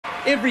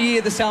Every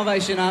year, the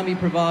Salvation Army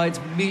provides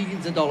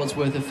millions of dollars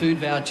worth of food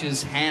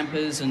vouchers,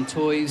 hampers and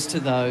toys to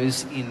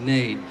those in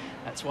need.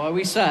 That's why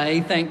we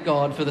say thank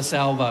God for the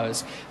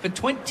Salvos. For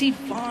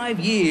 25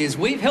 years,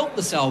 we've helped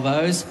the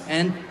Salvos,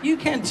 and you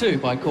can too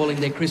by calling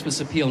their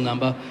Christmas appeal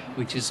number,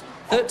 which is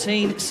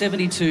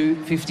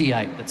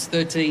 137258. That's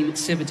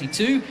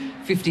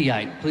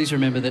 137258. Please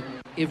remember that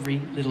every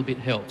little bit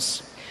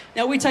helps.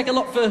 Now, we take a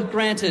lot for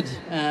granted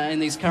in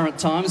these current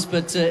times,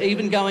 but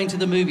even going to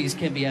the movies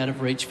can be out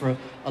of reach for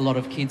a lot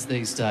of kids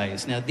these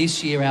days. Now,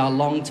 this year, our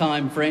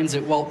longtime friends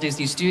at Walt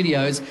Disney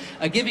Studios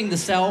are giving the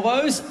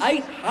Salvos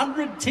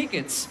 800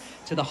 tickets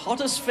to the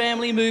hottest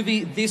family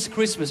movie this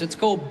Christmas. It's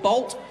called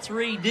Bolt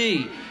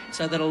 3D,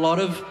 so that a lot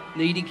of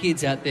needy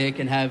kids out there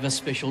can have a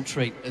special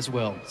treat as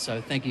well. So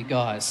thank you,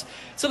 guys.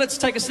 So let's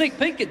take a sneak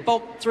peek at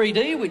Bolt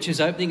 3D, which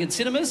is opening in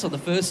cinemas on the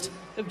 1st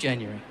of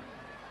January.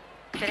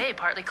 Today,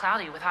 partly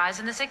cloudy with highs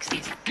in the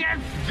 60s. Get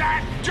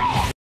that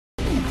dog!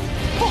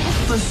 Bolt,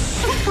 the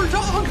super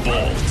dog!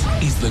 Bolt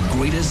is the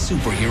greatest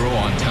superhero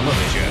on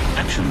television.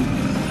 Actually,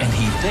 and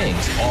he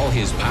thinks all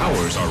his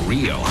powers are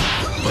real.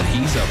 But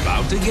he's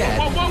about to get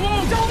Whoa! Don't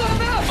let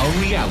him out! a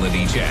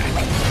reality check.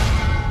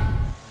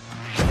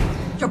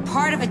 You're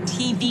part of a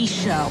TV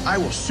show. I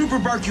will super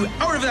bark you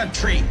out of that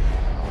tree!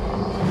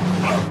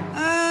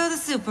 Oh, the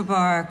super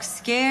bark.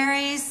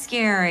 Scary,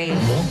 scary.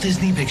 Walt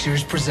Disney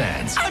Pictures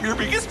presents I'm your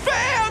biggest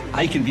fan!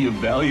 I can be a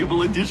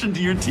valuable addition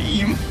to your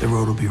team. The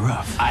road will be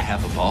rough. I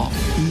have a ball.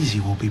 Easy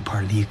will be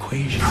part of the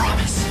equation.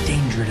 Promise.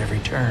 Danger at every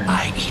turn.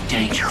 I eat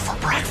danger for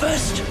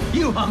breakfast.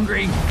 You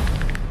hungry?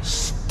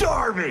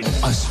 Starving.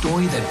 a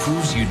story that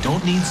proves you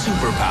don't need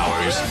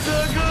superpowers It's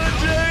a good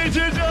day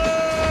to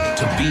die.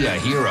 to be a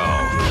hero.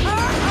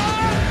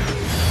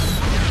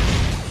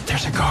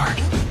 There's a guard.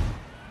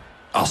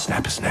 I'll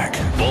snap his neck.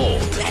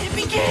 Bold. Let it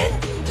begin.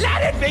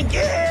 Let it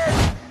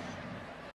begin.